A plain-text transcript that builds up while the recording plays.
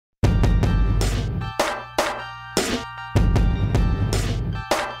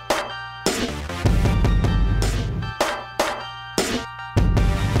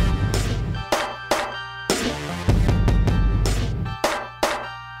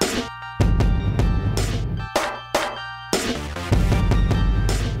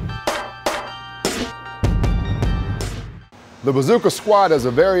The Bazooka Squat is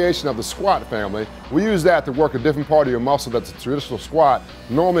a variation of the squat family. We use that to work a different part of your muscle that's a traditional squat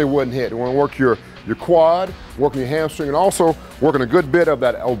normally wouldn't hit. We want to work your quad, working your hamstring, and also working a good bit of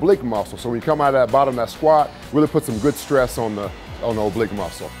that oblique muscle. So when you come out of that bottom of that squat, really put some good stress on the oblique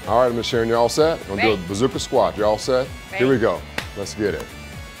muscle. All right, Ms. Sharon, you all set? We're gonna do a Bazooka Squat. You all set? Here we go. Let's get it.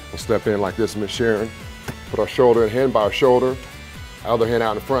 We'll step in like this, Ms. Sharon. Put our shoulder and hand by our shoulder. Other hand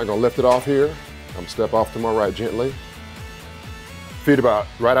out in front, gonna lift it off here. I'm gonna step off to my right gently. Feet about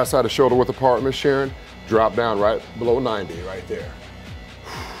right outside the shoulder width apart, Ms. Sharon. Drop down right below 90, right there.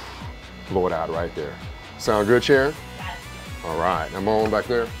 Blow it out right there. Sound good, Sharon? Yes. All right, I'm on back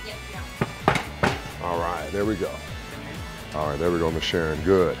there? Yes, yeah. All right, there we go. All right, there we go, Ms. Sharon,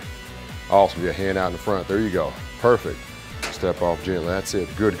 good. Awesome, your hand out in the front, there you go. Perfect. Step off gently, that's it,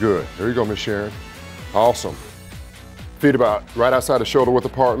 good, good. There you go, Ms. Sharon. Awesome. Feet about right outside the shoulder width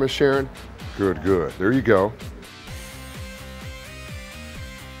apart, Ms. Sharon. Good, good, there you go.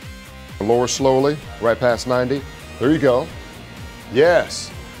 Lower slowly, right past 90. There you go. Yes.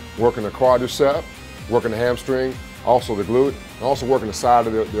 Working the quadricep, working the hamstring, also the glute, and also working the side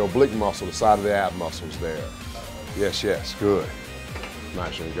of the oblique muscle, the side of the ab muscles there. Yes, yes, good.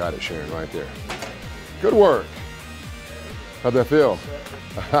 Nice, you got it, Sharon, right there. Good work. How'd that feel?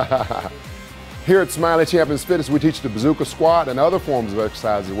 Here at Smiley Champions Fitness, we teach the Bazooka Squat and other forms of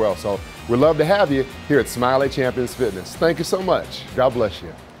exercise as well. So we'd love to have you here at Smiley Champions Fitness. Thank you so much. God bless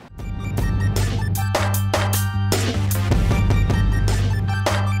you.